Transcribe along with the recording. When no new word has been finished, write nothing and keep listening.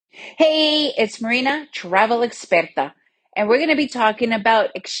Hey, it's Marina Travel Experta, and we're going to be talking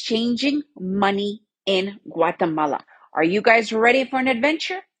about exchanging money in Guatemala. Are you guys ready for an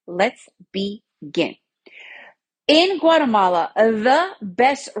adventure? Let's begin. In Guatemala, the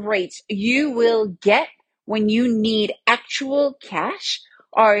best rates you will get when you need actual cash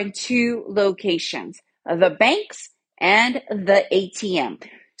are in two locations, the banks and the ATM.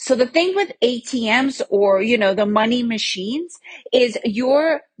 So the thing with ATMs or, the money machines is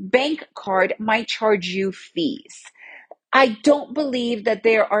your bank card might charge you fees. I don't believe that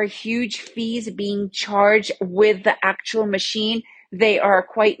there are huge fees being charged with the actual machine. They are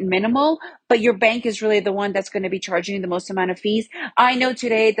quite minimal, but your bank is really the one that's going to be charging you the most amount of fees. I know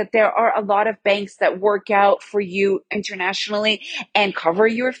today that there are a lot of banks that work out for you internationally and cover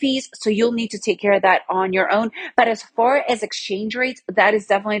your fees, so you'll need to take care of that on your own. But as far as exchange rates, that is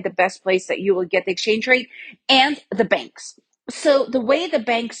definitely the best place that you will get the exchange rate and the banks. So the way the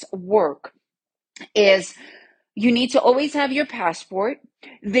banks work is you need to always have your passport.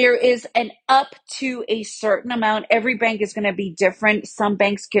 There is an up to a certain amount. Every bank is going to be different. Some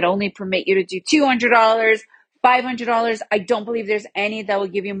banks could only permit you to do $200, $500. I don't believe there's any that will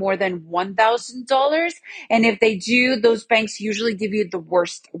give you more than $1,000. And if they do, those banks usually give you the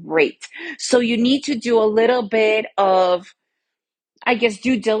worst rate. So you need to do a little bit of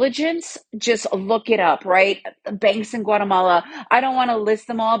due diligence. Just look it up, right? Banks in Guatemala. I don't want to list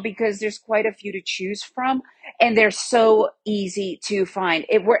them all because there's quite a few to choose from, and they're so easy to find.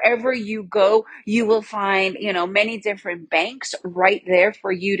 Wherever you go, you will find, many different banks right there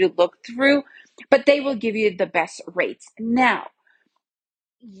for you to look through, but they will give you the best rates. Now,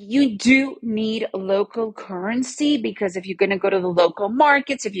 you do need local currency because if you're going to go to the local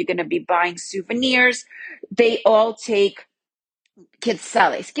markets, if you're going to be buying souvenirs, they all take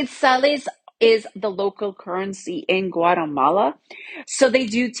Quetzales. Quetzales is the local currency in Guatemala. So they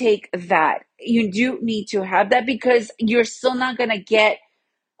do take that. You do need to have that because you're still not going to get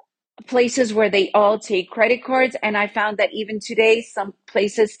places where they all take credit cards. And I found that even today, some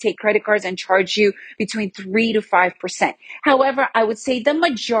places take credit cards and charge you between 3 to 5%. However, I would say the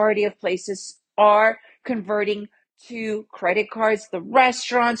majority of places are converting to credit cards. The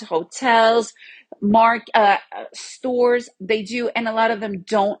restaurants, hotels, stores, they do. And a lot of them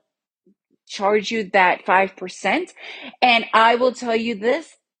don't charge you that 5%. And I will tell you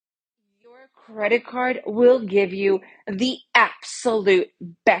this, your credit card will give you the absolute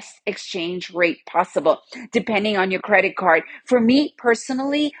best exchange rate possible, depending on your credit card. For me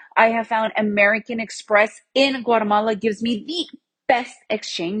personally, I have found American Express in Guatemala gives me the best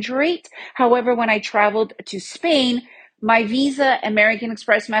exchange rate. However, when I traveled to Spain, my Visa, American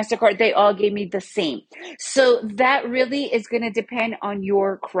Express, MasterCard, they all gave me the same. So that really is going to depend on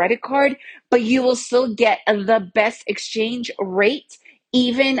your credit card, but you will still get the best exchange rate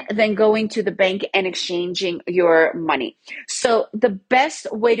even than going to the bank and exchanging your money. So the best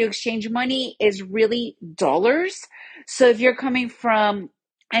way to exchange money is really dollars. So if you're coming from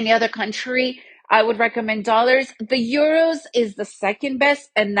any other country, I would recommend dollars. The euros is the second best,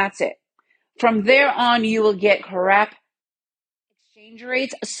 and that's it. From there on, you will get crap exchange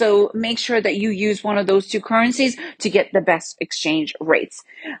rates. So make sure that you use one of those two currencies to get the best exchange rates.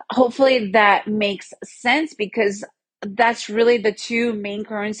 Hopefully that makes sense because that's really the two main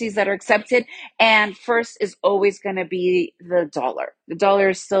currencies that are accepted. And first is always going to be the dollar. The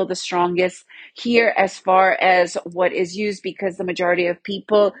dollar is still the strongest here as far as what is used because the majority of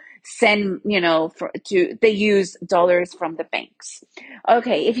people send, they use dollars from the banks.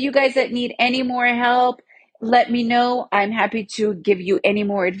 Okay, if you guys that need any more help, let me know. I'm happy to give you any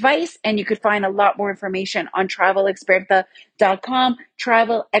more advice, and you could find a lot more information on travelexperta.com,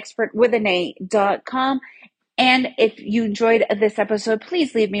 travelexpert with an A.com. And if you enjoyed this episode,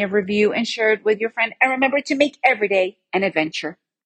 please leave me a review and share it with your friend. And remember to make every day an adventure.